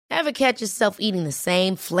Ever catch yourself eating the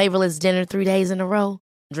same flavorless dinner 3 days in a row?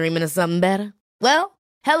 Dreaming of something better? Well,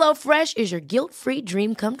 HelloFresh is your guilt-free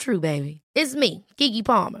dream come true, baby. It's me, Keke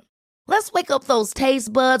Palmer. Let's wake up those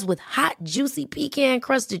taste buds with hot, juicy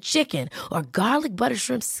pecan-crusted chicken or garlic butter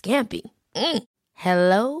shrimp scampi.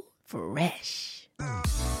 Hello Fresh.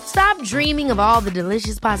 Stop dreaming of all the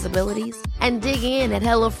delicious possibilities and dig in at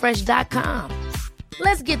HelloFresh.com.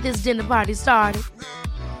 Let's get this dinner party started.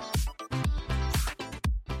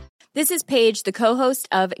 This is Paige, the co-host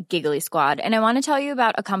of Giggly Squad, and I want to tell you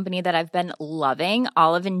about a company that I've been loving,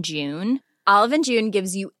 Olive & June. Olive & June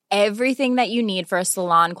gives you everything that you need for a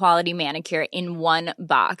salon-quality manicure in one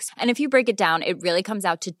box. And if you break it down, it really comes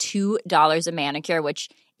out to $2 a manicure, which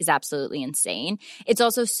is absolutely insane. It's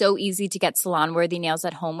also so easy to get salon-worthy nails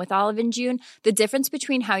at home with Olive & June. The difference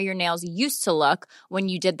between how your nails used to look when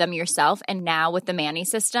you did them yourself and now with the Mani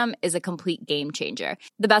system is a complete game changer.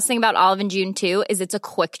 The best thing about Olive & June, too, is it's a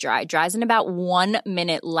quick dry. Dries in about 1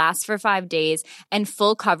 minute, lasts for 5 days, and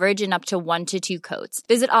full coverage in up to 1 to 2 coats.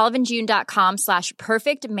 Visit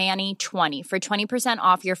oliveandjune.com/perfectmani20 for 20%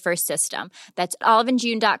 off your first system. That's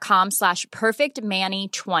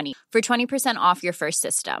oliveandjune.com/perfectmani20 for 20% off your first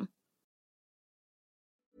system.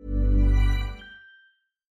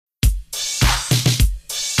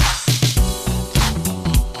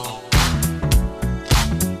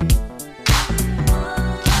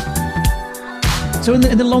 So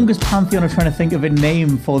in the longest pantheon of trying to think of a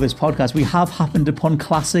name for this podcast, we have happened upon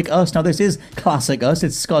Classic Us. Now, this is Classic Us.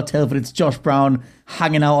 It's Scott Tilford. It's Josh Brown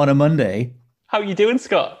hanging out on a Monday. How are you doing,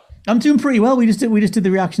 Scott? I'm doing pretty well. We just did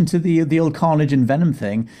the reaction to the old Carnage and Venom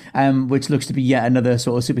thing, which looks to be yet another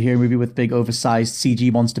sort of superhero movie with big oversized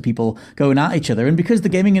CG monster people going at each other. And because the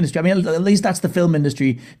gaming industry, I mean, at least that's the film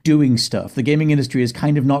industry doing stuff. The gaming industry is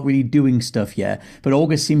kind of not really doing stuff yet, but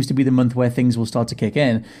August seems to be the month where things will start to kick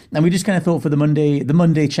in. And we just kind of thought for the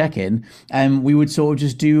Monday check-in, we would sort of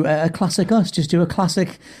just do a Classic Us, just do a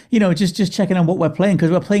classic, just checking on what we're playing,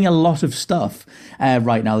 because we're playing a lot of stuff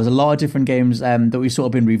right now. There's a lot of different games that we've sort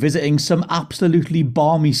of been revisiting. Some absolutely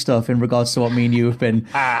balmy stuff in regards to what me and you have been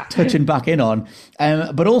touching back in on,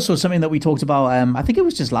 but also something that we talked about, I think it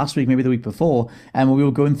was just last week, maybe the week before, when we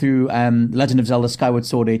were going through Legend of Zelda Skyward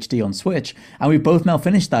Sword HD on Switch, and we both now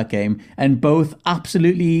finished that game, and both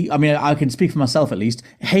absolutely, I mean, I can speak for myself at least,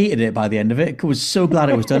 hated it by the end of it. I was so glad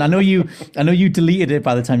it was done. I know you deleted it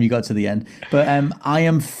by the time you got to the end, but I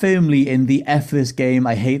am firmly in the F this game,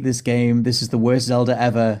 I hate this game, this is the worst Zelda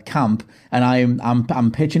ever camp, and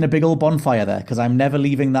I'm pitching a big old bonfire there, because I'm never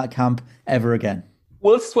leaving that camp ever again.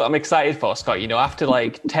 Well, this is what I'm excited for, Scott. After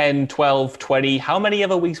like 10, 12, 20, how many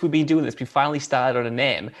other weeks we've been doing this, we finally started on a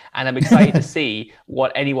name. And I'm excited to see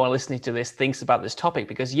what anyone listening to this thinks about this topic.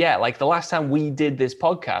 Because, like the last time we did this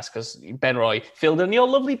podcast, because Ben Roy filled in your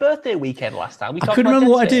lovely birthday weekend last time. I couldn't remember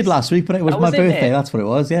what I did last week, but it was my birthday. That's what it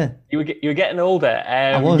was, yeah. You were getting older.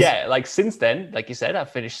 I was. Yeah, like since then, like you said, I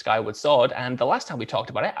finished Skyward Sword. And the last time we talked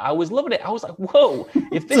about it, I was loving it. I was like, whoa,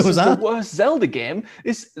 if this is the worst Zelda game,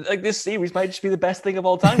 this series might just be the best thing of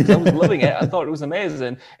all time, because I was loving it. I thought it was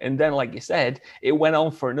amazing. And then, like you said, it went on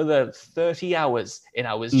for another 30 hours, and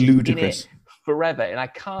I was just ludicrous in it forever. And I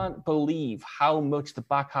can't believe how much the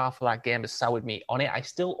back half of that game has soured me on it. I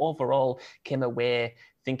still overall came away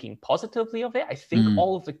thinking positively of it. I think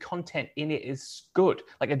all of the content in it is good.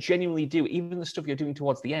 Like, I genuinely do. Even the stuff you're doing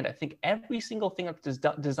towards the end, I think every single thing that's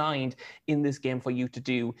designed in this game for you to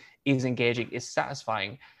do is engaging, is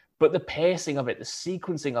satisfying. But the pacing of it, the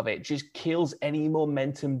sequencing of it just kills any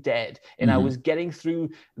momentum dead. And I was getting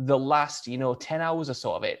through the last, 10 hours or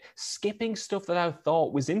so of it, skipping stuff that I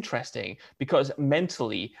thought was interesting, because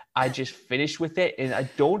mentally I just finished with it. And I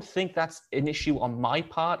don't think that's an issue on my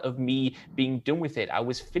part of me being done with it. I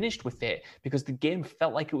was finished with it because the game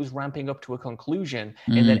felt like it was ramping up to a conclusion.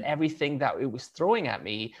 And then everything that it was throwing at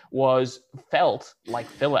me felt like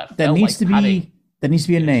filler. There needs to be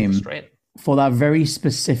a name for that very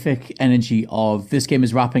specific energy of this game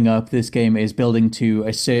is wrapping up, this game is building to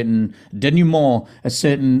a certain denouement, a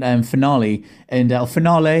certain finale, and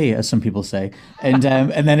finale, as some people say, and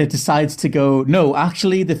then it decides to go, no,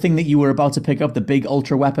 actually, the thing that you were about to pick up, the big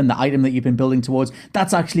ultra weapon, the item that you've been building towards,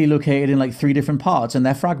 that's actually located in like 3 different parts, and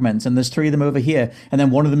they're fragments, and there's 3 of them over here, and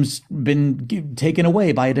then one of them's been taken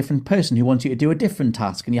away by a different person who wants you to do a different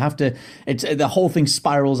task, and you have to, the whole thing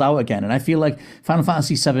spirals out again. And I feel like Final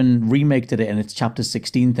Fantasy VII Remake did it in its chapter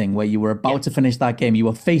 16 thing, where you were about to finish that game, you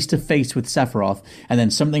were face to face with Sephiroth, and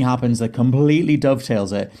then something happens that completely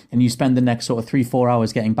dovetails it, and you spend the next sort of 3-4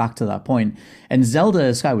 hours getting back to that point. And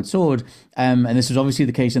Zelda Skyward Sword, and this was obviously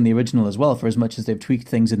the case in the original as well, for as much as they've tweaked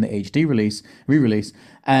things in the HD re-release,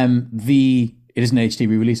 it is an HD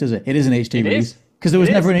re-release, is it? It is an HD release. because there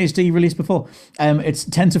was never an HD release before. It's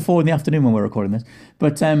 10 to 4 in the afternoon when we're recording this,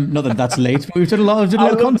 but not that that's late. But we've done a lot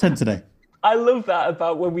of content today. I love that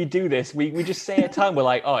about when we do this. We just say a time. We're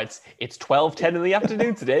like, oh, it's 12:10 in the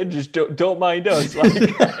afternoon today. Just don't mind us. Like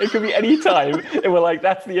it could be any time, and we're like,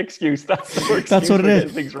 that's the excuse. That's what it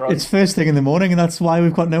is. It's first thing in the morning, and that's why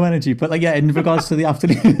we've got no energy. But like, yeah, in regards to the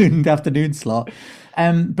afternoon slot.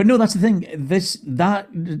 But no, that's the thing. That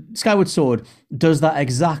Skyward Sword does that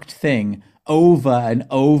exact thing over and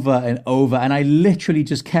over and over, and I literally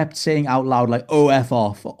just kept saying out loud like, "Oh f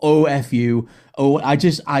off, oh f you." Oh,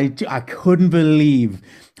 I couldn't believe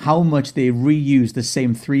how much they reuse the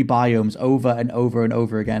same 3 biomes over and over and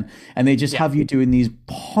over again, and they just have you doing these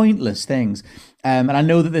pointless things. And I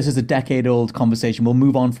know that this is a decade-old conversation. We'll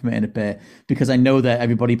move on from it in a bit because I know that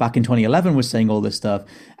everybody back in 2011 was saying all this stuff.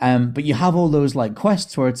 But you have all those like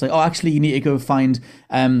quests where it's like, oh, actually, you need to go find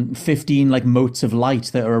 15 like motes of light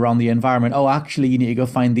that are around the environment. Oh, actually, you need to go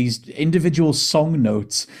find these individual song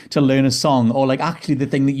notes to learn a song. Or like, actually, the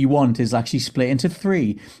thing that you want is actually split into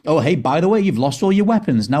 3. Oh, hey, by the way, you've lost all your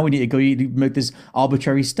weapons. Now we need to go make this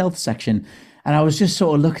arbitrary stealth section. And I was just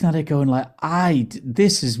sort of looking at it going like,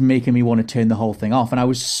 this is making me want to turn the whole thing off. And I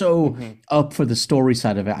was so up for the story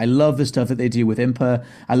side of it. I love the stuff that they do with Impa.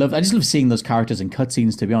 I just love seeing those characters in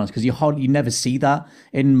cutscenes, to be honest, because you never see that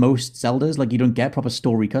in most Zeldas. Like, you don't get proper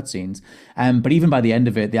story cutscenes. But even by the end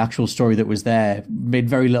of it, the actual story that was there made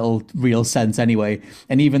very little real sense anyway.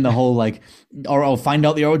 And even the whole like, or I'll find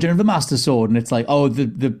out the origin of the Master Sword. And it's like, oh,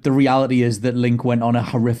 the reality is that Link went on a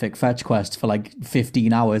horrific fetch quest for like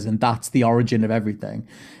 15 hours, and that's the origin of everything.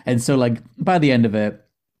 And so like by the end of it,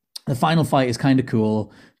 the final fight is kind of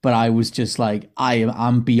cool, but I was just like,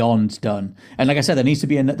 I'm beyond done. And like I said, there needs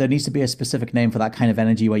to be a specific name for that kind of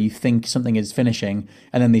energy where you think something is finishing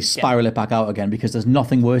and then they spiral it back out again, because there's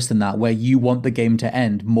nothing worse than that, where you want the game to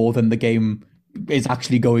end more than the game is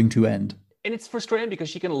actually going to end. And it's frustrating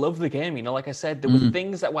because you can love the game. You know, like I said, there were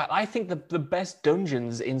things that I think the best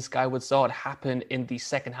dungeons in Skyward Sword happen in the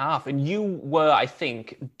second half. And you were, I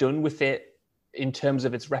think, done with it in terms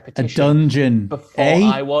of its repetition. A dungeon. Before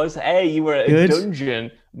I was. You were a dungeon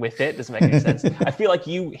with it. Doesn't make any sense. I feel like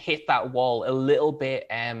you hit that wall a little bit,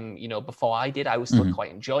 before I did. I was still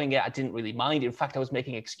quite enjoying it. I didn't really mind. In fact, I was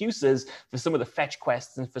making excuses for some of the fetch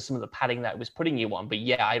quests and for some of the padding that I was putting you on. But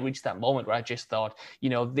yeah, I reached that moment where I just thought,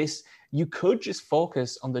 you could just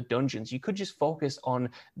focus on the dungeons. You could just focus on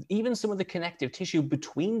even some of the connective tissue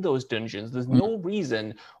between those dungeons. There's no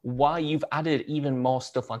reason why you've added even more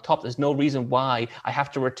stuff on top. There's no reason why I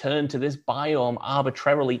have to return to this biome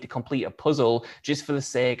arbitrarily to complete a puzzle just for the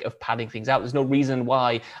sake of padding things out. There's no reason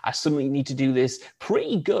why I suddenly need to do this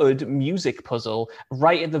pretty good music puzzle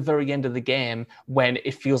right at the very end of the game when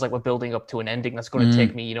it feels like we're building up to an ending that's going to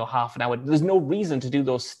take me, half an hour. There's no reason to do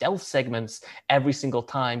those stealth segments every single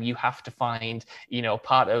time you have to find,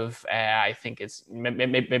 part of, I think it's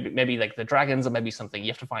maybe like the dragons or maybe something. You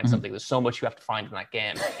have to find something. There's so much you have to find in that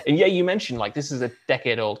game. And yeah, you mentioned like this is a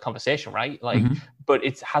decade-old conversation, right? Like, but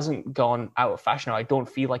it hasn't gone out of fashion. I don't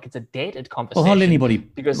feel like it's a dated conversation. Well, hardly anybody,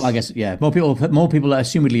 because I guess, yeah, more people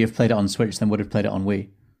assumedly have played it on Switch than would have played it on Wii.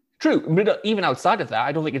 True, but even outside of that,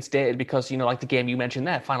 I don't think it's dated because, like the game you mentioned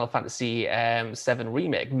there, Final Fantasy VII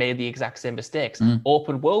Remake, made the exact same mistakes.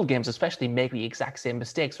 Open world games especially make the exact same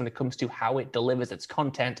mistakes when it comes to how it delivers its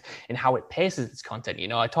content and how it paces its content.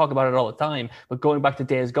 I talk about it all the time, but going back to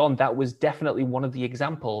Days Gone, that was definitely one of the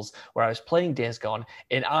examples where I was playing Days Gone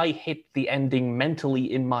and I hit the ending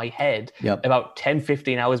mentally in my head about 10,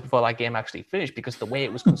 15 hours before that game actually finished, because the way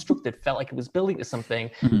it was constructed felt like it was building to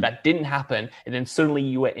something that didn't happen. And then suddenly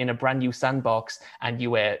you were in a brand new sandbox and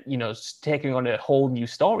you were, taking on a whole new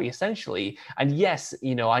story essentially. And yes,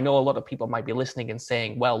 I know a lot of people might be listening and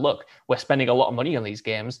saying, well, look, we're spending a lot of money on these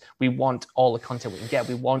games. We want all the content we can get.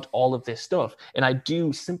 We want all of this stuff. And I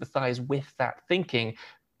do sympathize with that thinking.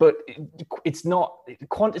 But it's not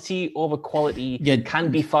quantity over quality. Can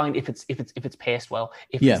be fine if it's paced well,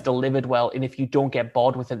 if it's delivered well, and if you don't get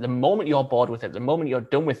bored with it. The moment you're bored with it, the moment you're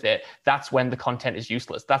done with it, that's when the content is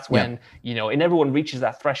useless. That's when and everyone reaches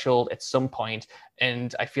that threshold at some point.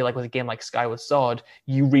 And I feel like with a game like Skyward Sword,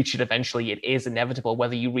 you reach it eventually. It is inevitable.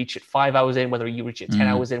 Whether you reach it 5 hours in, whether you reach it 10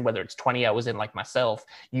 hours in, whether it's 20 hours in, like myself,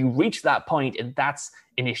 you reach that point, and that's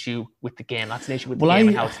an issue with the game. That's an issue with the game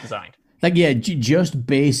and how it's designed. Like, yeah, just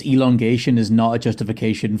base elongation is not a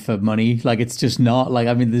justification for money. Like, it's just not. Like,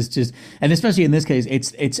 I mean, there's just, and especially in this case,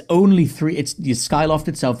 it's only three. It's the Skyloft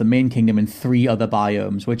itself, the main kingdom, and three other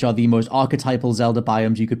biomes, which are the most archetypal Zelda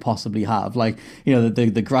biomes you could possibly have. Like, you know,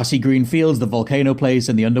 the grassy green fields, the volcano place,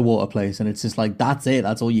 and the underwater place, and it's just like that's it.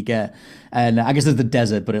 That's all you get. And I guess there's the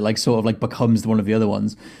desert, but it like sort of like becomes one of the other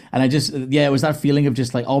ones. And I just, yeah, it was that feeling of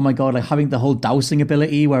just like, oh my god, like having the whole dowsing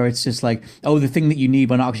ability where it's just like, oh, the thing that you need,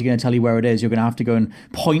 we're not actually going to tell you where it is. You're going to have to go and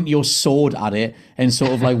point your sword at it and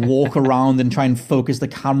sort of like walk around and try and focus the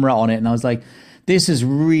camera on it. And I was like, this is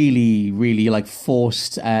really, really like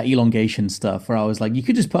forced elongation stuff where I was like, you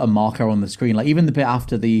could just put a marker on the screen. Like even the bit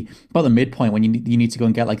after about the midpoint when you need to go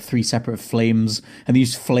and get like 3 separate flames, and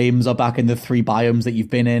these flames are back in the 3 biomes that you've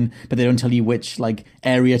been in, but they don't tell you which like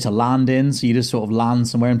area to land in. So you just sort of land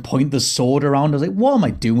somewhere and point the sword around. I was like, what am I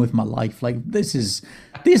doing with my life? Like this is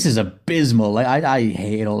abysmal. Like I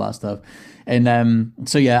hated all that stuff. And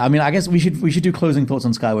so yeah, I mean, I guess we should do closing thoughts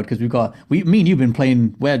on Skyward because me and you've been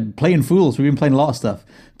playing fools. We've been playing a lot of stuff.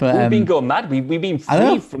 But we've been going mad. We've been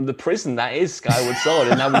free from the prison that is Skyward Sword,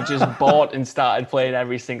 and now we've just bought and started playing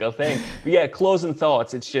every single thing. But yeah, closing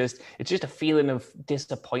thoughts. It's just a feeling of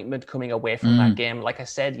disappointment coming away from that game. Like I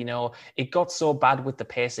said, you know, it got so bad with the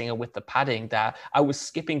pacing and with the padding that I was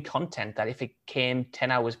skipping content that if it came 10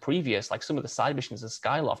 hours previous, like some of the side missions in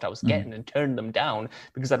Skyloft, I was getting and turning them down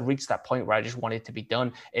because I'd reached that point where I just wanted it to be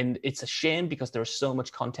done. And it's a shame because there is so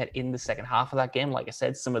much content in the second half of that game. Like I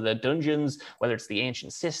said, some of the dungeons, whether it's the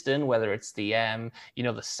ancient cistern, whether it's the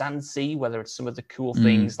the sand sea, whether it's some of the cool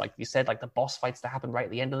things like you said, like the boss fights that happen right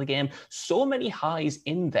at the end of the game, so many highs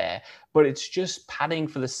in there, but it's just padding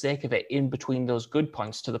for the sake of it in between those good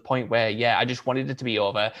points to the point where I just wanted it to be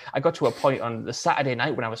over. I got to a point on the Saturday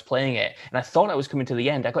night when I was playing it and I thought I was coming to the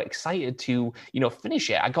end. I got excited to finish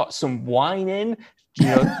it. I got some wine in,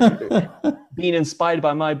 being inspired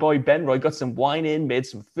by my boy Benroy, got some wine in, made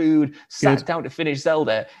some food, sat down to finish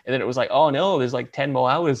Zelda, and then it was like, oh no, there's like 10 more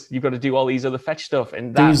hours. You've got to do all these other fetch stuff.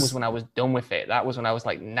 And that was when I was done with it. That was when I was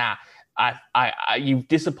like, nah, you've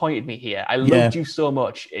disappointed me here. I loved you so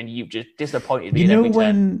much, and you've just disappointed me.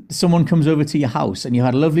 When someone comes over to your house and you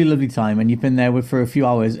had a lovely, lovely time, and you've been there for a few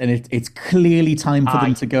hours, and it's clearly time for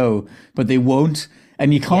them to go, but they won't.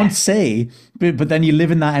 And you can't say, but then you live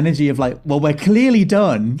in that energy of like, well, we're clearly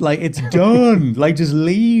done. Like, it's done. Like, just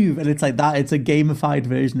leave. And it's like that. It's a gamified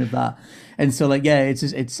version of that. And so, like, yeah,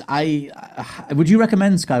 would you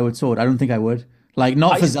recommend Skyward Sword? I don't think I would. Like,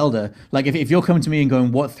 not for Zelda. Like, if you're coming to me and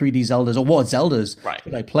going, what 3D Zeldas or what Zeldas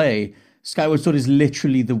should I play? Skyward Sword is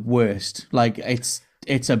literally the worst. Like, it's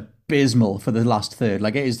abysmal for the last third.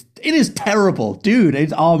 Like, it is terrible.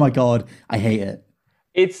 Dude, oh my God. I hate it.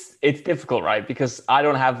 It's difficult, right? Because I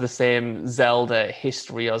don't have the same Zelda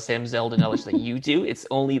history or same Zelda knowledge that you do. It's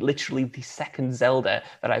only literally the second Zelda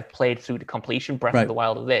that I've played through to completion, Breath of the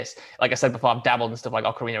Wild of this. Like I said before, I've dabbled in stuff like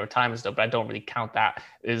Ocarina of Time and stuff, but I don't really count that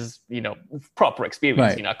as, proper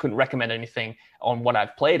experience. Right. I couldn't recommend anything on what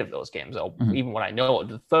I've played of those games or even what I know.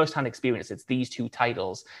 The first-hand experience, it's these 2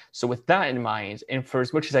 titles. So with that in mind, and for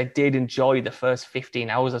as much as I did enjoy the first 15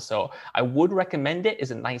 hours or so, I would recommend it as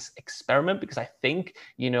a nice experiment because I think,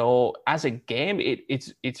 as a game,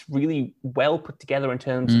 it's really well put together in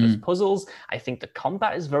terms of its puzzles. I think the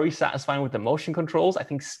combat is very satisfying with the motion controls. I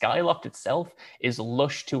think Skyloft itself is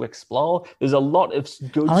lush to explore. There's a lot of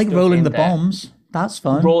good stuff. I like rolling the bombs. That's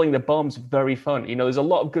fun. Rolling the bombs, very fun. There's a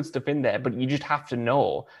lot of good stuff in there, but you just have to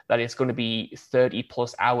know that it's going to be 30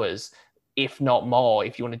 plus hours, if not more,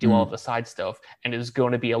 if you want to do all of the side stuff. And there's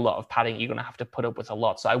going to be a lot of padding. You're going to have to put up with a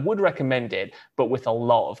lot. So I would recommend it, but with a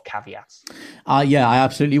lot of caveats. Yeah, I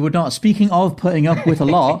absolutely would not. Speaking of putting up with a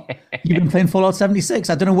lot, you've been playing Fallout 76.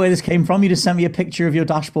 I don't know where this came from. You just sent me a picture of your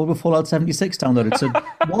dashboard with Fallout 76 downloaded. So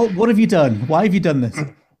what have you done? Why have you done this?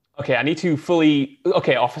 Okay, I need to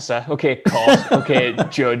officer,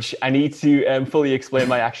 court, judge. I need to fully explain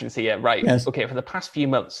my actions here. Right. Yes. Okay, for the past few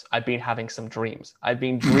months, I've been having some dreams. I've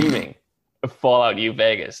been dreaming of Fallout New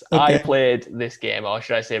Vegas. Okay. I played this game, or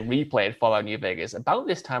should I say replayed Fallout New Vegas about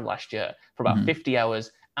this time last year for about 50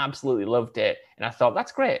 hours. Absolutely loved it. And I thought,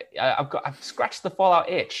 that's great. I've scratched the Fallout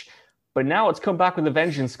itch. But now it's come back with a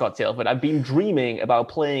vengeance, Scott Tailford. I've been dreaming about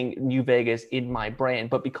playing New Vegas in my brain,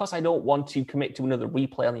 but because I don't want to commit to another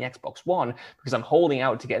replay on the Xbox One, because I'm holding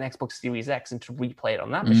out to get an Xbox Series X and to replay it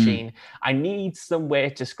on that machine, I need somewhere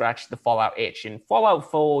to scratch the Fallout itch. And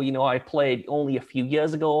Fallout 4, I played only a few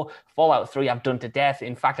years ago. Fallout 3, I've done to death.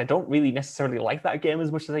 In fact, I don't really necessarily like that game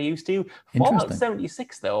as much as I used to. Fallout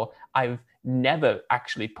 76, though, I've never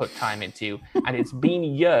actually put time into, and it's been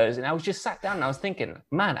years. And I was just sat down and I was thinking,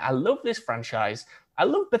 man, I love this franchise. I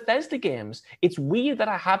love Bethesda games. It's weird that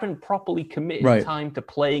I haven't properly committed time to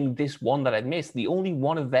playing this one that I'd missed. The only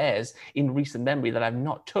one of theirs in recent memory that I've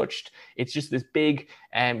not touched. It's just this big,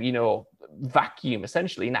 vacuum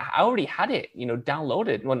essentially. And I already had it,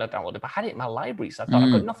 downloaded. Well, not downloaded, but I had it in my library. So I thought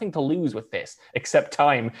I've got nothing to lose with this except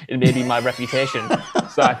time and maybe my reputation.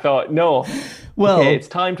 So I thought, no, it's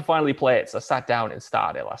time to finally play it. So I sat down and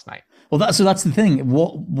started it last night. Well, that's the thing.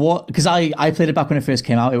 What? Because I played it back when it first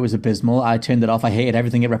came out. It was abysmal. I turned it off. I hated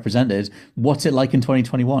everything it represented. What's it like in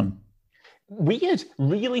 2021? Weird,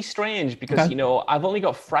 really strange, because I've only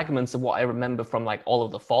got fragments of what I remember from like all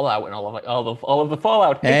of the Fallout and all of the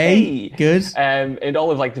Fallout. Hey, good. And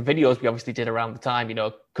all of like the videos we obviously did around the time,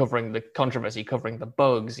 covering the controversy, covering the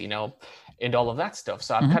bugs, and all of that stuff.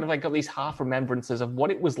 So I've kind of like got these half remembrances of what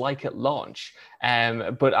it was like at launch.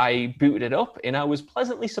 But I booted it up and I was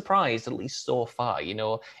pleasantly surprised, at least so far.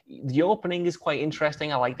 The opening is quite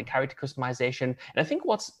interesting. I like the character customization. And I think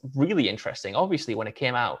what's really interesting, obviously, when it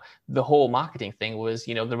came out, the whole marketing thing was,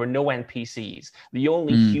 there were no NPCs. The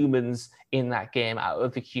only humans in that game are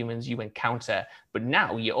other humans you encounter. But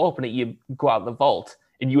now you open it, you go out the vault,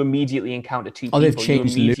 and you immediately encounter two people. They've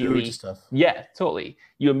changed loads of stuff. Yeah, totally.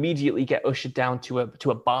 You immediately get ushered down to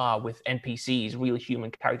a bar with NPCs, real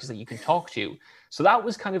human characters that you can talk to. So that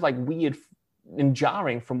was kind of like weird and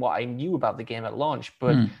jarring from what I knew about the game at launch.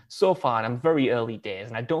 But so far, and I'm very early days,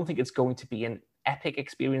 and I don't think it's going to be an epic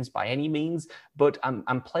experience by any means, but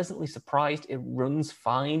I'm pleasantly surprised. It runs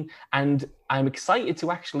fine, and I'm excited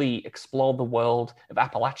to actually explore the world of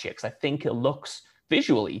Appalachia, because I think it looks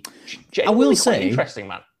visually genuinely quite interesting,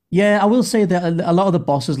 man. Yeah, I will say that a lot of the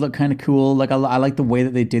bosses look kind of cool. Like, I like the way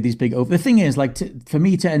that they did these big... The thing is, like, for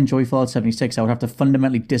me to enjoy Fallout 76, I would have to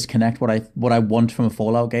fundamentally disconnect what I want from a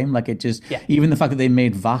Fallout game. Like, it just... Yeah. Even the fact that they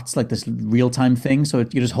made VATS, like, this real-time thing, so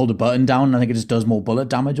you just hold a button down and I think it just does more bullet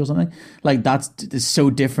damage or something. Like, that's so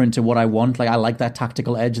different to what I want. Like, I like that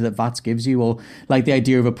tactical edge that VATS gives you, or, like, the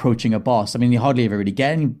idea of approaching a boss. I mean, you hardly ever really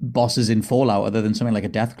get any bosses in Fallout other than something like a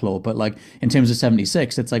Deathclaw, but, like, in terms of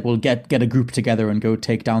 76, it's like, we'll get a group together and go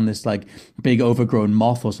take down this like big overgrown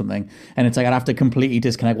moth or something, and it's like I'd have to completely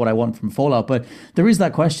disconnect what I want from Fallout. But there is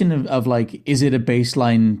that question of like, is it a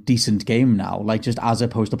baseline decent game now, like just as a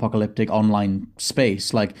post-apocalyptic online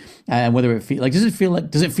space, like, and whether it does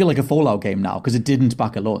it feel like a Fallout game now, because it didn't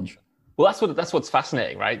back at launch. Well, that's what's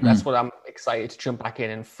fascinating, right? That's what I'm excited to jump back in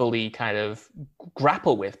and fully kind of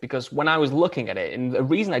grapple with, because when I was looking at it, and the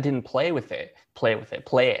reason I didn't play it was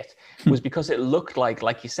because it looked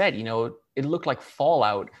like you said, it looked like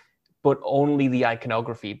Fallout, but only the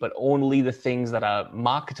iconography, but only the things that are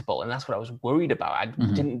marketable. And that's what I was worried about. I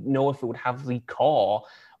didn't know if it would have the core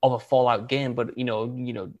of a Fallout game, but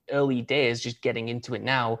early days, just getting into it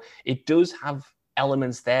now, it does have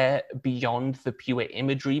elements there beyond the pure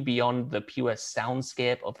imagery, beyond the pure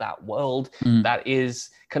soundscape of that world that is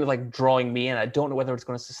kind of like drawing me in. I don't know whether it's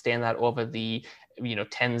going to sustain that over the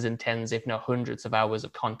tens and tens, if not hundreds of hours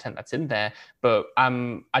of content that's in there. But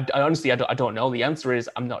I honestly, I don't know. The answer is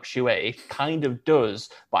I'm not sure. It kind of does,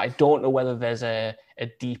 but I don't know whether there's a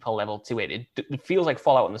deeper level to it. It feels like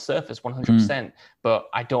Fallout on the surface, 100%, but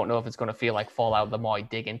I don't know if it's going to feel like Fallout the more I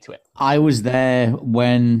dig into it. I was there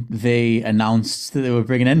when they announced that they were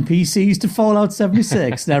bringing NPCs to Fallout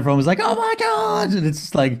 76, and everyone was like, "Oh my god!" And it's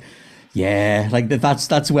just like, yeah, like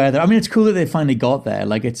that's where they're... I mean, it's cool that they finally got there.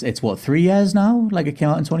 Like, it's what, 3 years now? Like, it came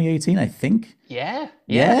out in 2018, I think. Yeah,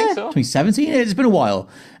 I think so. 2017. It's been a while,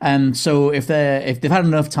 and so if they've had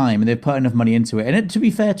enough time and they've put enough money into it, and to be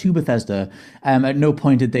fair to Bethesda, at no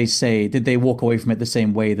point did they walk away from it the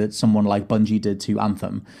same way that someone like Bungie did to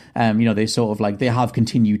Anthem. They sort of like, they have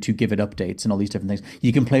continued to give it updates and all these different things.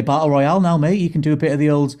 You can play Battle Royale now, mate. You can do a bit of the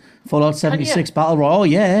old Fallout 76 Battle Royale. Oh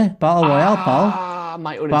yeah, Battle Royale, pal. I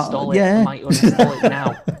might uninstall it. Yeah. I might uninstall it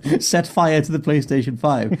now. Set fire to the PlayStation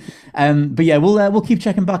 5. But yeah, we'll keep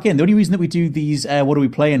checking back in. The only reason that we do these what are we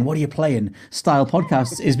playing, what are you playing style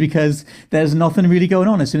podcasts is because there's nothing really going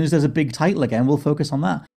on. As soon as there's a big title again, we'll focus on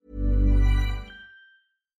that.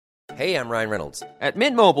 Hey, I'm Ryan Reynolds. At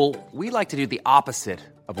Mint Mobile, we like to do the opposite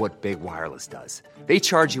of what Big Wireless does. They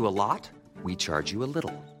charge you a lot, we charge you a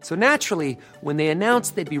little. So naturally, when they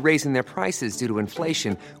announced they'd be raising their prices due to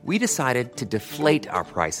inflation, we decided to deflate our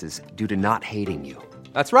prices due to not hating you.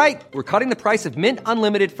 That's right. We're cutting the price of Mint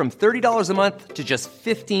Unlimited from $30 a month to just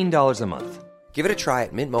 $15 a month. Give it a try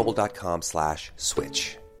at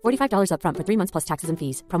mintmobile.com/switch. $45 up front for 3 months plus taxes and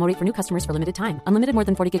fees. Promo rate for new customers for limited time. Unlimited more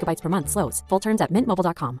than 40 gigabytes per month slows. Full terms at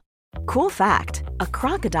mintmobile.com. Cool fact, a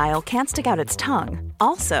crocodile can't stick out its tongue.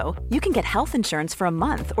 Also, you can get health insurance for a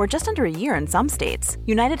month or just under a year in some states.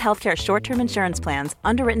 United Healthcare short-term insurance plans,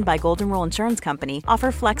 underwritten by Golden Rule Insurance Company,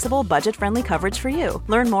 offer flexible, budget-friendly coverage for you.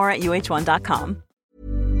 Learn more at uh1.com.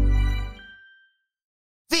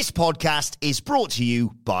 This podcast is brought to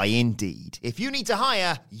you by Indeed. If you need to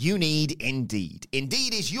hire, you need Indeed.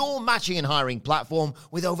 Indeed is your matching and hiring platform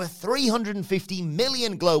with over 350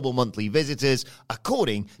 million global monthly visitors,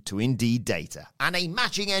 according to Indeed data, and a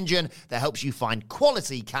matching engine that helps you find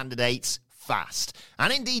quality candidates fast.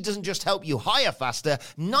 And Indeed doesn't just help you hire faster.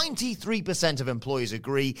 93% of employers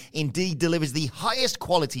agree Indeed delivers the highest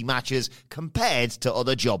quality matches compared to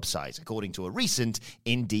other job sites, according to a recent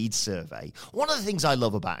Indeed survey. One of the things I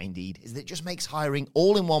love about Indeed is that it just makes hiring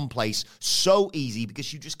all in one place so easy,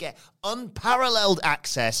 because you just get unparalleled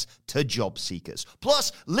access to job seekers.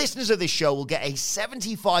 Plus, listeners of this show will get a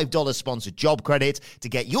 $75 sponsored job credit to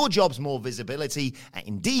get your jobs more visibility at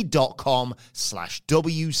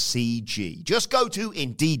Indeed.com/WCG. Just go to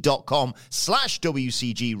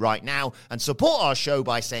Indeed.com/WCG right now and support our show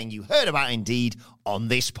by saying you heard about Indeed on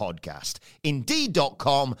this podcast.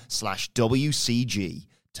 Indeed.com/WCG.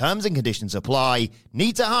 Terms and conditions apply.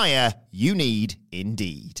 Need to hire? You need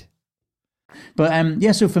Indeed. But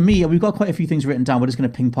so for me, we've got quite a few things written down. We're just going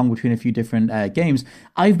to ping pong between a few different games.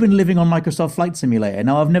 I've been living on Microsoft Flight Simulator.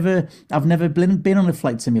 Now, I've never been on a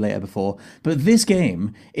flight simulator before, but this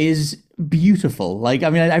game is beautiful. Like, I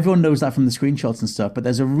mean, everyone knows that from the screenshots and stuff, but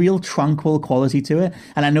there's a real tranquil quality to it.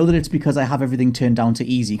 And I know that it's because I have everything turned down to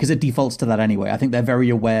easy, because it defaults to that anyway. I think they're very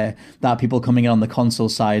aware that people coming in on the console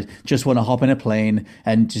side just want to hop in a plane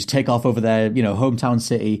and just take off over their, hometown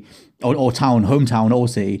city or town, hometown or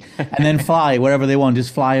city, and then fly wherever they want,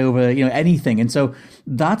 just fly over, anything. And so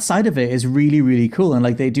that side of it is really, really cool. And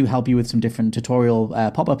like, they do help you with some different tutorial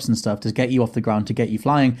pop-ups and stuff to get you off the ground, to get you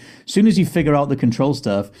flying. As soon as you figure out the control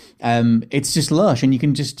stuff, it's just lush, and you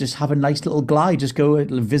can just have a nice little glide, just go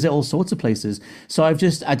visit all sorts of places. So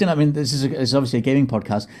this is obviously a gaming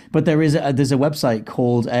podcast, but there's a website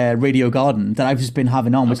called Radio Garden that I've just been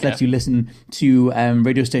having on, which lets you listen to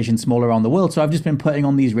radio stations small around the world. So I've just been putting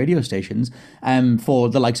on these radio stations for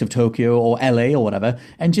the likes of Tokyo or LA or whatever,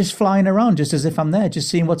 and just flying around just as if I'm there, just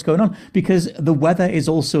seeing what's going on, because the weather is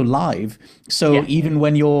also live. So even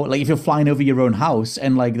when you're like, if you're flying over your own house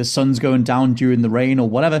and like the sun's going down during the rain or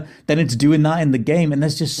whatever, then it's doing that in the game. And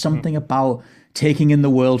there's just something about taking in the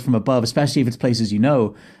world from above, especially if it's places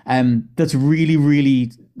that's really,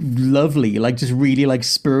 really lovely. Like, just really like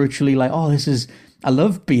spiritually, like, I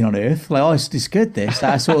love being on Earth. Like, it's good.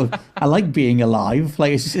 I like being alive.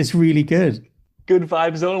 Like, it's really good. Good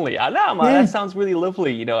vibes only. I know, man. Yeah. That sounds really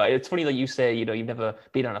lovely. It's funny that you say, you've never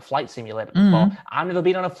been on a flight simulator before. I've never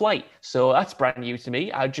been on a flight, so that's brand new to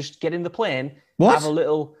me. I just get in the plane, have a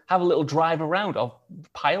little drive around, or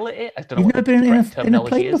pilot it. I don't know. You've never been in a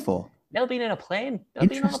plane before? Never been in a plane. Never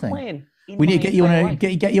been on a plane. We need to get you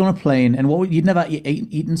on a plane, and you'd never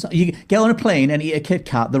eaten. You get on a plane and eat a Kit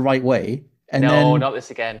Kat the right way. Not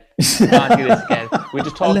this again. We can't do this again. We're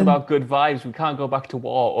just talking about good vibes. We can't go back to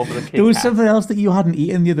war over the Kit Kat. There was something else that you hadn't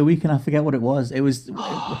eaten the other week, and I forget what it was. It was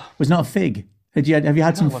not a fig. Have you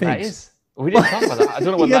had some figs? That is. We didn't talk about that. I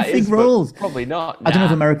don't know what that is. Fig rolls. Probably not. Nah. I don't know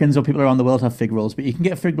if Americans or people around the world have fig rolls, but you can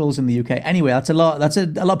get fig rolls in the UK. Anyway, that's a lot. That's a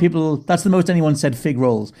lot of people. That's the most anyone said fig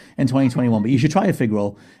rolls in 2021. But you should try a fig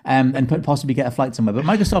roll and possibly get a flight somewhere. But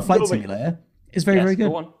Microsoft Flight Simulator is very, very good.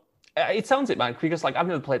 Go on. It sounds it, man, because like I've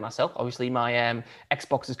never played myself. Obviously, my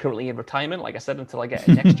Xbox is currently in retirement, like I said, until I get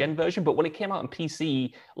a next-gen version. But when it came out on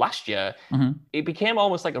PC last year, it became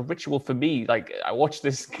almost like a ritual for me. Like, I watched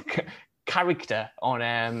this character on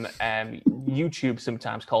YouTube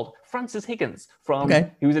sometimes called Francis Higgins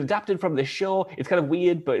he was adapted from this show. It's kind of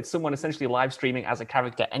weird, but it's someone essentially live streaming as a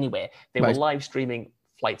character anyway. They were live streaming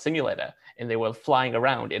Flight Simulator, and they were flying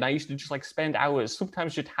around, and I used to just like spend hours,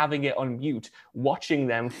 sometimes just having it on mute, watching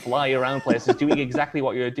them fly around places, doing exactly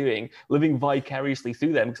what you're doing, living vicariously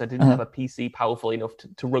through them, because I didn't have a PC powerful enough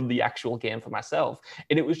to run the actual game for myself.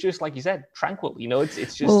 And it was just, like you said, tranquil.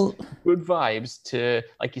 It's just good vibes to,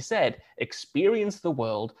 like you said, experience the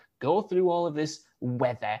world, go through all of this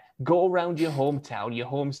weather, go around your hometown, your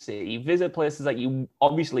home city, visit places that you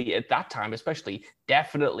obviously at that time especially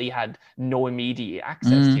definitely had no immediate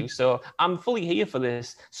access to. So I'm fully here for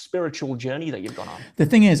this spiritual journey that you've gone on. The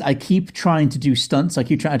thing is, I keep trying to do stunts. I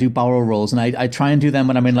keep trying to do barrel rolls, and I try and do them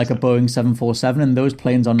when I'm in like a Boeing 747, and those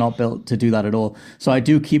planes are not built to do that at all. So I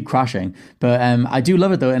do keep crashing, but I do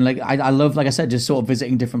love it though. And like I love, like I said, just sort of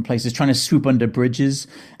visiting different places, trying to swoop under bridges.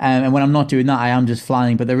 And when I'm not doing that, I am just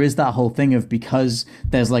flying. But there is that whole thing of, because because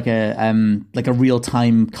there's like a real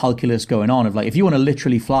time calculus going on of like, if you want to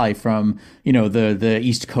literally fly from, you know, the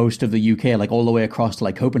east coast of the UK, like all the way across to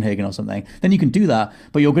like Copenhagen or something, then you can do that,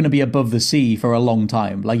 but you're going to be above the sea for a long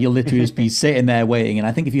time. Like you'll literally just be sitting there waiting. And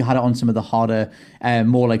I think if you had it on some of the harder,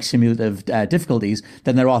 more like simulative difficulties,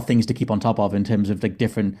 then there are things to keep on top of in terms of like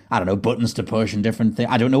different, I don't know, buttons to push and different things.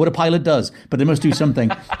 I don't know what a pilot does, but they must do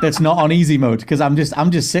something that's not on easy mode, because I'm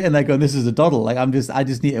just sitting there going, this is a doddle. Like I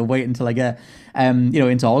just need to wait until I get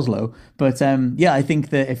into Oslo. But I think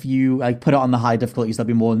that if you like put it on the high difficulties, there'll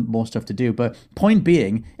be more stuff to do. But point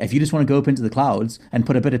being, if you just want to go up into the clouds and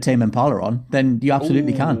put a bit of Tame Impala on, then you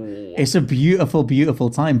absolutely can. It's a beautiful, beautiful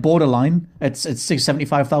time. Borderline. It's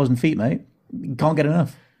 75,000 feet, mate. You can't get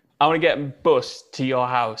enough. I want to get a bus to your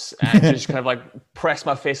house and just kind of like press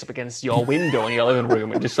my face up against your window in your living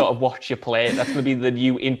room and just sort of watch you play. That's going to be the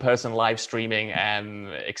new in-person live streaming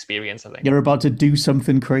experience, I think. You're about to do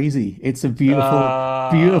something crazy. It's a beautiful,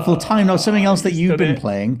 beautiful time. Now, something else that you've been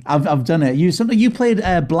playing, I've done it. You played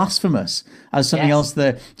Blasphemous as something else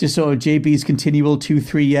that just sort of JB's continual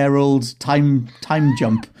 2-3-year-old time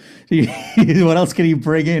jump. What else can you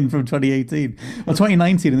bring in from 2018? Well,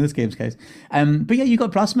 2019 in this game's case. But yeah, you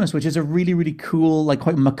got Blasphemous, which is a really, really cool, like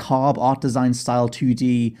quite macabre art design style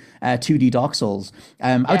 2D Dark Souls.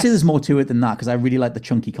 I would say there's more to it than that, because I really like the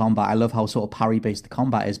chunky combat. I love how sort of parry-based the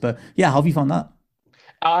combat is. But yeah, how have you found that?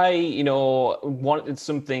 I, wanted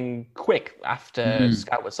something quick after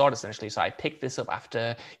Skyward Sword, essentially. So I picked this up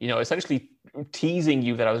after, essentially teasing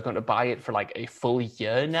you that I was going to buy it for like a full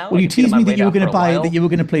year now. Well, you teased me that you were going to buy it, that you were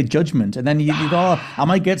going to play Judgment, and then you go, I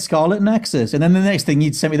might get Scarlet Nexus, and then the next thing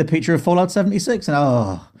you'd sent me the picture of Fallout 76,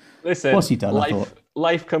 and listen, what's he done?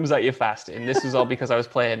 Life comes at you fast, and this was all because I was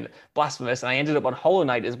playing Blasphemous, and I ended up on Hollow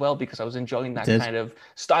Knight as well because I was enjoying that kind of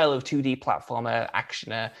style of 2D platformer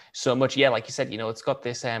actioner so much. Yeah, like you said, it's got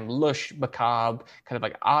this lush, macabre kind of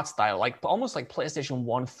like art style, like almost like PlayStation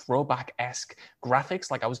 1 throwback-esque graphics.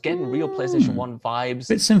 Like I was getting real PlayStation 1 vibes.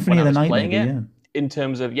 Bit Symphony of the Night, maybe, yeah. In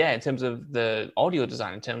terms of the audio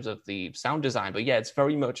design, in terms of the sound design, but yeah, it's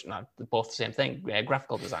very much both the same thing,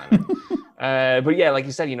 graphical design. But yeah, like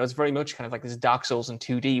you said, it's very much kind of like this Dark Souls in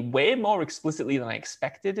 2D, way more explicitly than I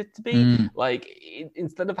expected it to be. Like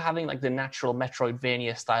instead of having like the natural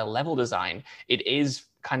Metroidvania style level design, it is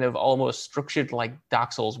kind of almost structured like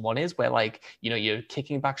Dark Souls 1 is, where like, you're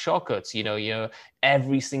kicking back shortcuts,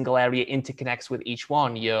 every single area interconnects with each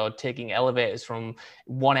one. You're taking elevators from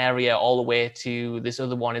one area all the way to this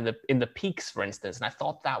other one in the peaks, for instance. And I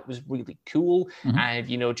thought that was really cool. And,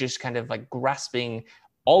 just kind of like grasping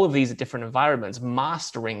all of these different environments,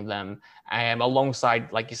 mastering them alongside,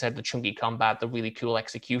 like you said, the chunky combat, the really cool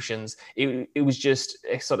executions. It was just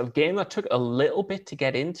a sort of game that took a little bit to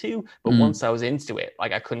get into, but once I was into it,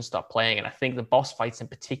 like I couldn't stop playing. And I think the boss fights in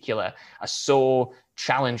particular are so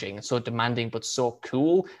challenging and so demanding, but so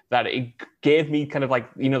cool that it gave me kind of like,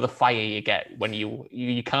 the fire you get when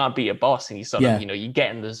you can't beat a boss and you sort of, you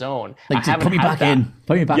get in the zone. Like, put me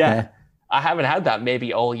back there. I haven't had that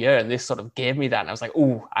maybe all year, and this sort of gave me that, and I was like,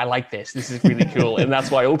 "Ooh, I like this. This is really cool." And that's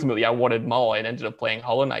why ultimately I wanted more and ended up playing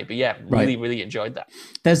Hollow Knight. But yeah, really enjoyed that.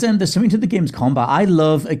 There's something to the game's combat. I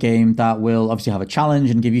love a game that will obviously have a challenge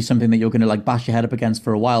and give you something that you're going to like bash your head up against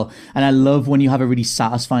for a while. And I love when you have a really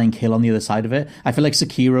satisfying kill on the other side of it. I feel like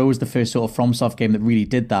Sekiro was the first sort of FromSoft game that really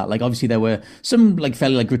did that. Like obviously there were some like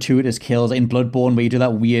fairly like gratuitous kills in Bloodborne where you do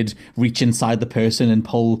that weird reach inside the person and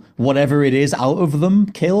pull whatever it is out of them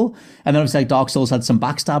kill. And then obviously like Dark Souls had some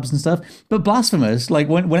backstabs and stuff. But Blasphemous, like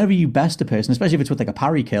whenever you best a person, especially if it's with like a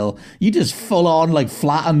parry kill, you just full on like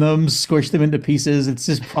flatten them, squish them into pieces. It's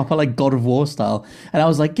just proper like God of War style. And I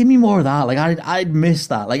was like, give me more of that. Like I'd miss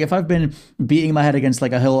that. Like if I've been beating my head against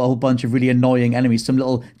like a whole bunch of really annoying enemies, some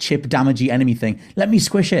little chip damagey enemy thing, let me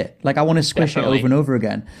squish it. Like I want to squish it over and over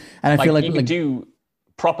again. And I feel like you can do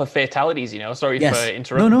proper fatalities, sorry for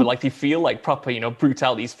interrupting, but like they feel like proper,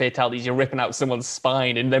 brutalities, fatalities. You're ripping out someone's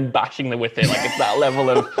spine and then bashing them with it. Like it's that level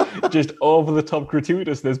of just over the top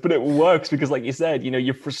gratuitousness, but it works because like you said,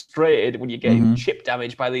 you're frustrated when you're getting chip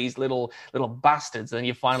damaged by these little bastards, and then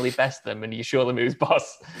you finally best them and you show them who's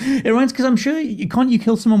boss. It reminds, because I'm sure you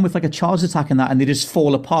kill someone with like a charge attack in that and they just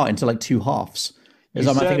fall apart into like two halves.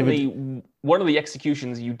 One of the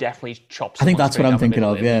executions, you definitely chop. I think that's what I'm thinking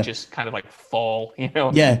of. Yeah, just kind of like fall.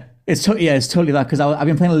 Yeah, it's totally that, because I've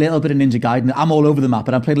been playing a little bit of Ninja Gaiden. I'm all over the map,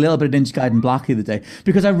 but I played a little bit of Ninja Gaiden Black the other day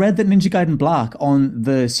because I read that Ninja Gaiden Black on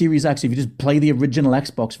the Series X, if you just play the original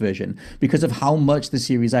Xbox version, because of how much the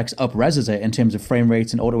Series X up-reses it in terms of frame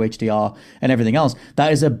rates and auto HDR and everything else,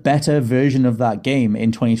 that is a better version of that game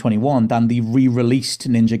in 2021 than the re-released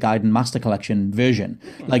Ninja Gaiden Master Collection version.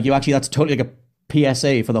 Like that's totally like a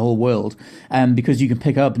PSA for the whole world, because you can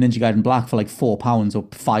pick up Ninja Gaiden Black for like £4 or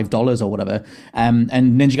 $5 or whatever, and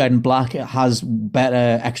Ninja Gaiden Black has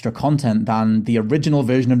better extra content than the original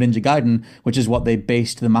version of Ninja Gaiden, which is what they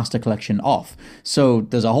based the Master Collection off. So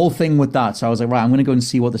there's a whole thing with that. So I was like, right, I'm going to go and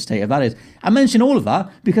see what the state of that is. I mention all of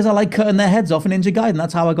that because I like cutting their heads off in Ninja Gaiden.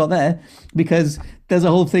 That's how I got there, because there's a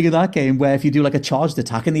whole thing in that game where if you do like a charged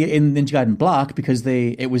attack in Ninja Gaiden Black, because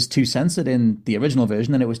it was too censored in the original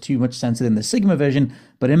version and it was too much censored in the Sigma version,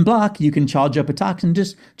 but in Black you can charge up attacks and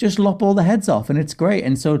just lop all the heads off, and it's great.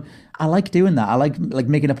 And so I like doing that. I like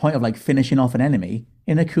making a point of like finishing off an enemy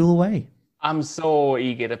in a cool way. I'm so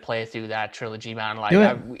eager to play through that trilogy, man. Like,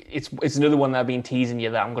 it's another one that I've been teasing you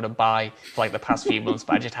that I'm going to buy for like the past few months,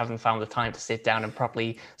 but I just haven't found the time to sit down and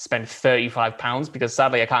properly spend £35 because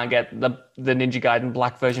sadly I can't get the Ninja Gaiden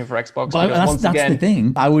Black version for Xbox. But that's the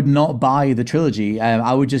thing. I would not buy the trilogy.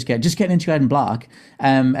 I would just get Ninja Gaiden Black,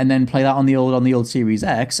 and then play that on the old Series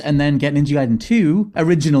X, and then get Ninja Gaiden 2,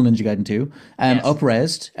 original Ninja Gaiden 2,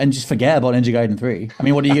 up-resed, and just forget about Ninja Gaiden 3. I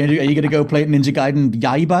mean, what are you going to do? Are you going to go play Ninja Gaiden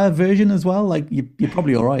Yaiba version as well? Like, you're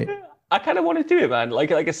probably all right. I kind of want to do it, man.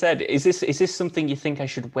 Like I said, is this something you think I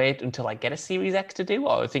should wait until I get a Series X to do,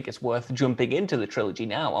 or I think it's worth jumping into the trilogy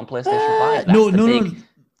now on PlayStation 5? That's the big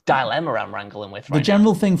dilemma I'm wrangling with right now. The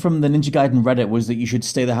general thing from the Ninja Gaiden Reddit was that you should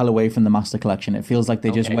stay the hell away from the Master Collection. It feels like they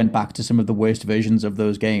just went back to some of the worst versions of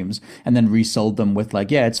those games and then resold them with like,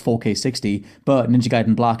 yeah, it's 4K 60, but Ninja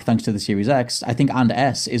Gaiden Black, thanks to the Series X, I think, and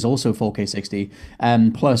S, is also 4K 60.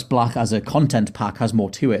 Plus Black as a content pack has more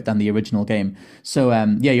to it than the original game. So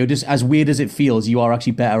you're just, as weird as it feels, you are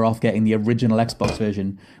actually better off getting the original Xbox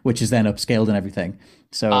version, which is then upscaled and everything.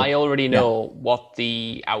 So I already know what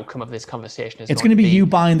the outcome of this conversation is. It's going to be you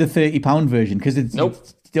buying the £30 version because it's Nope.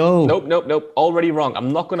 Already wrong.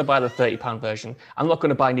 I'm not going to buy the £30 version. I'm not going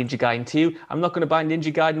to buy Ninja Gaiden 2. I'm not going to buy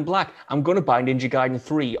Ninja Gaiden Black. I'm going to buy Ninja Gaiden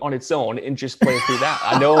 3 on its own and just play through that.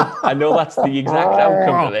 I know that's the exact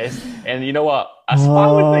outcome of this. And you know what? That's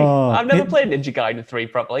fine with me. I've never played Ninja Gaiden 3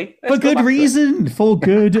 properly. For good reason.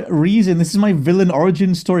 This is my villain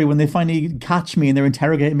origin story when they finally catch me and they're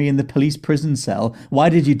interrogating me in the police prison cell. Why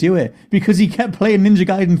did you do it? Because he kept playing Ninja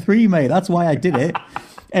Gaiden 3, mate. That's why I did it.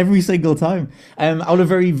 Every single time. I want to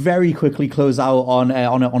very, very quickly close out on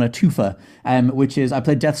a twofer, which is I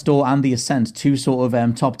played Death's Door and The Ascent, two sort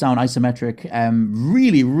of top-down isometric,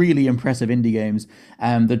 really, really impressive indie games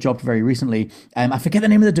that dropped very recently. I forget the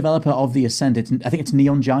name of the developer of The Ascent. I think it's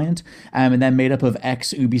Neon Giant, and they're made up of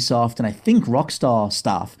ex-Ubisoft and I think Rockstar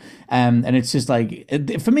staff. And it's just like,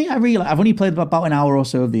 for me, I've only played about an hour or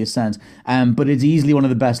so of The Ascent, but it's easily one of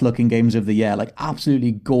the best looking games of the year. Like,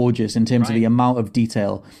 absolutely gorgeous in terms of the amount of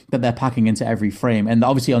detail that they're packing into every frame. And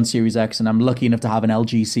obviously on Series X, and I'm lucky enough to have an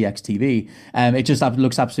LG CX TV, it just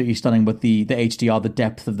looks absolutely stunning with the HDR, the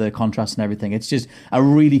depth of the contrast and everything. It's just a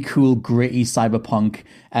really cool, gritty cyberpunk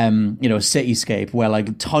cityscape where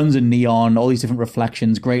like tons of neon, all these different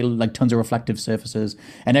reflections, great, like tons of reflective surfaces,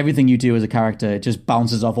 and everything you do as a character, it just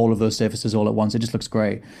bounces off all of those surfaces all at once. It just looks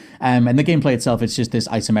great. And the gameplay itself, it's just this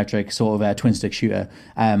isometric sort of twin stick shooter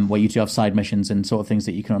where you do have side missions and sort of things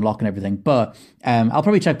that you can unlock and everything. But I'll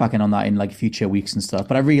probably check back in on that in like future weeks and stuff.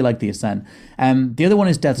 But I really like The Ascent. The other one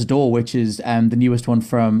is Death's Door, which is the newest one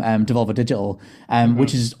from Devolver Digital,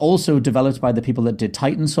 which is also developed by the people that did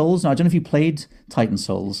Titan Souls. Now, I don't know if you played Titan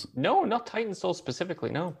Souls. No, not Titan Souls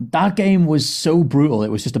specifically, no. That game was so brutal. It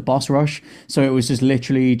was just a boss rush. So it was just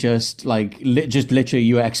literally literally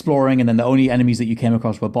you were exploring, and then the only enemies that you came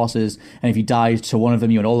across were bosses. And if you died to one of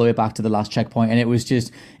them, you went all the way back to the last checkpoint. And it was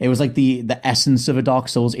like the essence of a Dark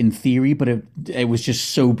Souls in theory, but it was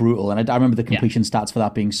just so brutal. And I remember the completion stats for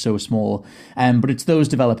that being so small. But it's those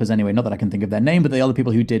developers anyway, not that I can think of their name, but the other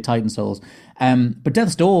people who did Titan Souls. But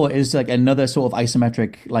Death's Door is like another sort of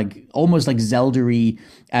isometric, like almost like Zelda-y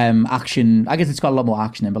action. I guess it's got a lot more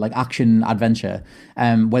action in, but like action adventure,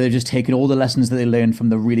 where they've just taken all the lessons that they learned from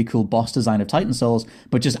the really cool boss design of Titan Souls,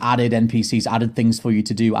 but just added NPCs, added things for you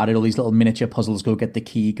to do, added all these little miniature puzzles, go get the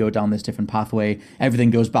key, go down this different pathway. Everything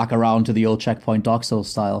goes back around to the old checkpoint Dark Souls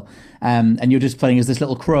style. And you're just playing as this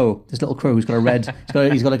little crow who's got a red,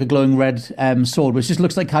 he's got like a glowing red sword, which just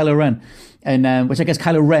looks like Kylo Ren. And which I guess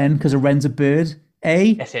Kylo Ren, because a wren's a bird.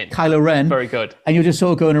 Kylo Ren. Very good. And you're just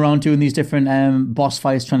sort of going around doing these different boss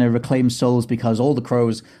fights, trying to reclaim souls, because all the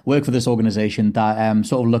crows work for this organization that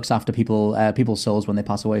sort of looks after people's souls when they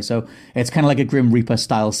pass away. So it's kind of like a Grim Reaper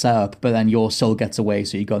style setup, but then your soul gets away,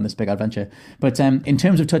 so you go on this big adventure. But in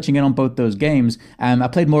terms of touching in on both those games, I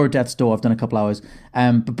played more of Death's Door. I've done a couple hours.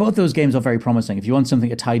 But both those games are very promising. If you want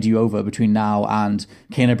something to tide you over between now and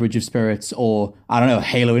Kena Bridge of Spirits, or I don't know,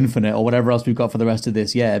 Halo Infinite, or whatever else we've got for the rest of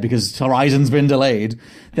this year, because Horizon's been delayed. played,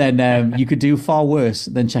 then you could do far worse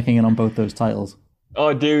than checking in on both those titles.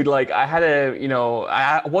 Oh, dude, like I had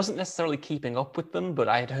I wasn't necessarily keeping up with them, but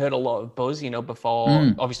I had heard a lot of buzz, before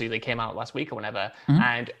obviously they came out last week or whenever.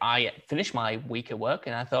 And I finished my week at work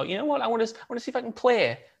and I thought, you know what, I want to see if I can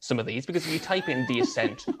play some of these, because if you type in The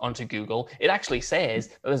Ascent onto Google, it actually says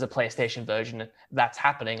that there's a PlayStation version that's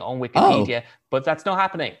happening on Wikipedia, but that's not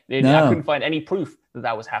happening. I couldn't find any proof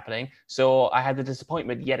that was happening. So I had the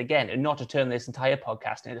disappointment yet again, and not to turn this entire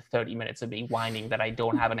podcast into 30 minutes of me whining that I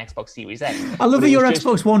don't have an Xbox Series X. I love that your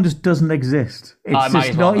Xbox One just doesn't exist. It's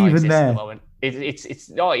just not even there. It's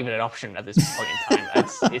not even an option at this point in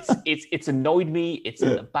time. It's annoyed me. It's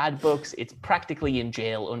in the bad books. It's practically in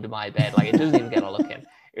jail under my bed. Like, it doesn't even get a look in.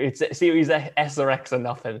 It's a Series S or X or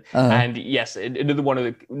nothing. And yes,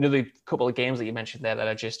 another couple of games that you mentioned there that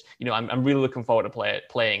are just, I'm really looking forward to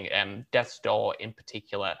playing. Death's Door in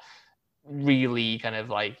particular really kind of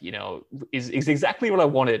like, is exactly what I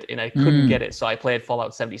wanted, and I couldn't get it. So I played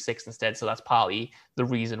Fallout 76 instead. So that's partly the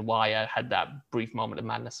reason why I had that brief moment of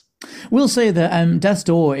madness. We'll say that Death's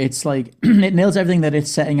Door, it's like it nails everything that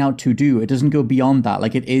it's setting out to do. It doesn't go beyond that.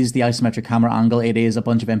 Like, it is the isometric camera angle. It is a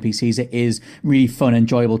bunch of NPCs. It is really fun,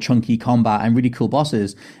 enjoyable, chunky combat and really cool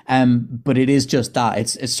bosses. But it is just that.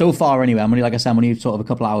 It's so far anyway. I'm only sort of a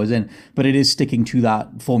couple of hours in, but it is sticking to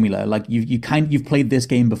that formula. Like, you've played this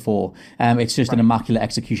game before. It's just an immaculate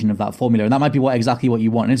execution of that formula, and that might be exactly what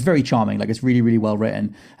you want. And it's very charming. Like, it's really, really well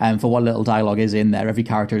written. For what little dialogue is in there, every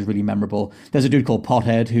character is really memorable. There's a dude called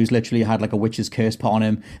Pothead who's literally had like a witch's curse put on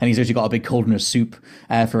him, and he's actually got a big cauldron of soup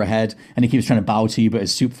for a head, and he keeps trying to bow to you, but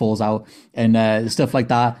his soup falls out, and stuff like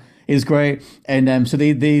that is great. And so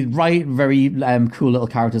they write very cool little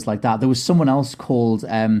characters like that. There was someone else called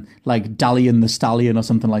like Dalian the Stallion or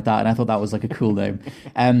something like that, and I thought that was like a cool name.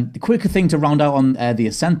 The quicker thing to round out on The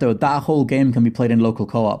Ascent, though, that whole game can be played in local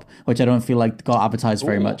co-op, which I don't feel like got advertised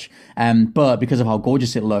very much. But because of how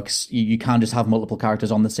gorgeous it looks, you can just have multiple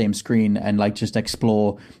characters on the same screen and like just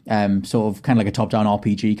explore sort of kind of like a top-down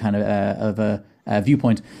RPG kind of a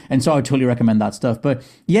viewpoint. And so I would totally recommend that stuff. But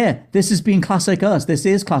yeah, this has been Classic Us. This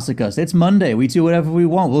is Classic Us. It's Monday. We do whatever we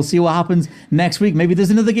want. We'll see what happens next week. Maybe there's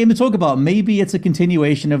another game to talk about. Maybe it's a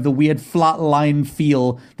continuation of the weird flatline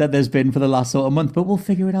feel that there's been for the last sort of month, but we'll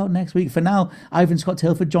figure it out next week. For now, Ivan Scott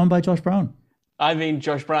Tilford, joined by Josh Brown. I mean,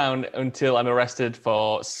 Josh Brown, until I'm arrested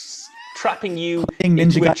for trapping you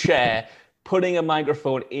into a chair, putting a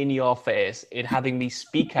microphone in your face, and having me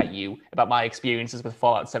speak at you about my experiences with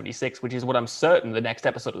Fallout 76, which is what I'm certain the next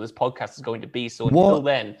episode of this podcast is going to be. So until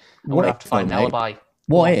then, I'm going to have to find an alibi.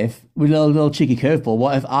 What if, with a little cheeky curveball,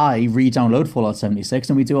 what if I re-download Fallout 76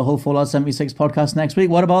 and we do a whole Fallout 76 podcast next week?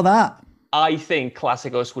 What about that? I think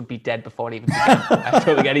Classic Us would be dead before it even began. I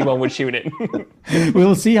don't think anyone would shoot it.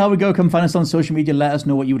 We'll see how we go. Come find us on social media. Let us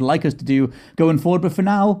know what you would like us to do going forward. But for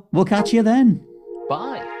now, we'll catch you then.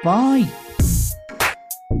 Bye. Bye.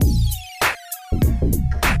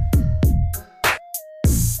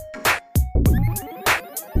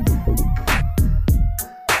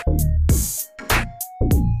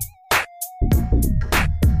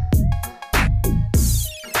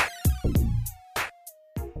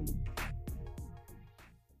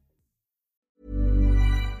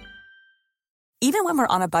 Even when we're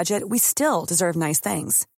on a budget, we still deserve nice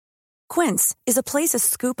things. Quince is a place to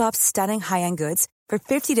scoop up stunning high-end goods for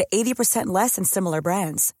 50 to 80% less than similar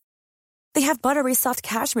brands. They have buttery soft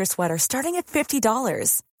cashmere sweaters starting at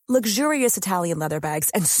 $50, luxurious Italian leather bags,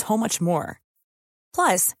 and so much more.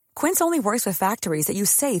 Plus, Quince only works with factories that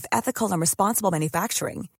use safe, ethical, and responsible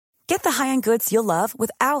manufacturing. Get the high-end goods you'll love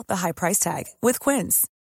without the high price tag with Quince.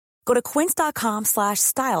 Go to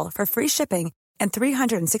quince.com/style for free shipping and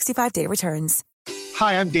 365-day returns.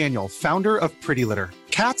 Hi, I'm Daniel, founder of Pretty Litter.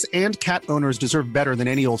 Cats and cat owners deserve better than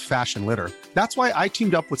any old-fashioned litter. That's why I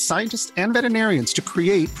teamed up with scientists and veterinarians to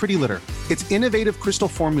create Pretty Litter. Its innovative crystal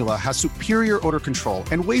formula has superior odor control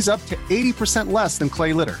and weighs up to 80% less than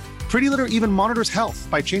clay litter. Pretty Litter even monitors health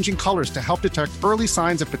by changing colors to help detect early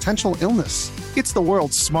signs of potential illness. It's the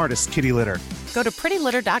world's smartest kitty litter. Go to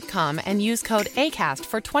prettylitter.com and use code ACAST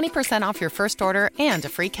for 20% off your first order and a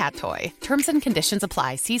free cat toy. Terms and conditions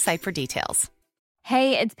apply. See site for details.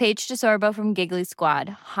 Hey, it's Paige DeSorbo from Giggly Squad.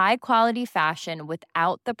 High quality fashion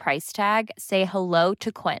without the price tag. Say hello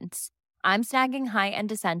to Quince. I'm snagging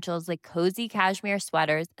high-end essentials like cozy cashmere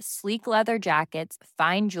sweaters, sleek leather jackets,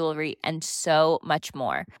 fine jewelry, and so much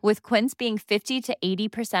more. With Quince being 50 to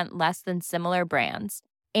 80% less than similar brands.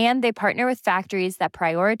 And they partner with factories that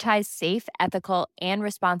prioritize safe, ethical, and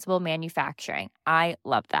responsible manufacturing. I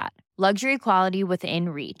love that. Luxury quality within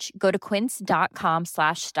reach. Go to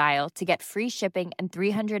quince.com/style to get free shipping and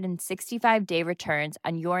 365-day returns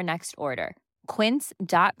on your next order.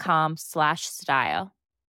 quince.com/style.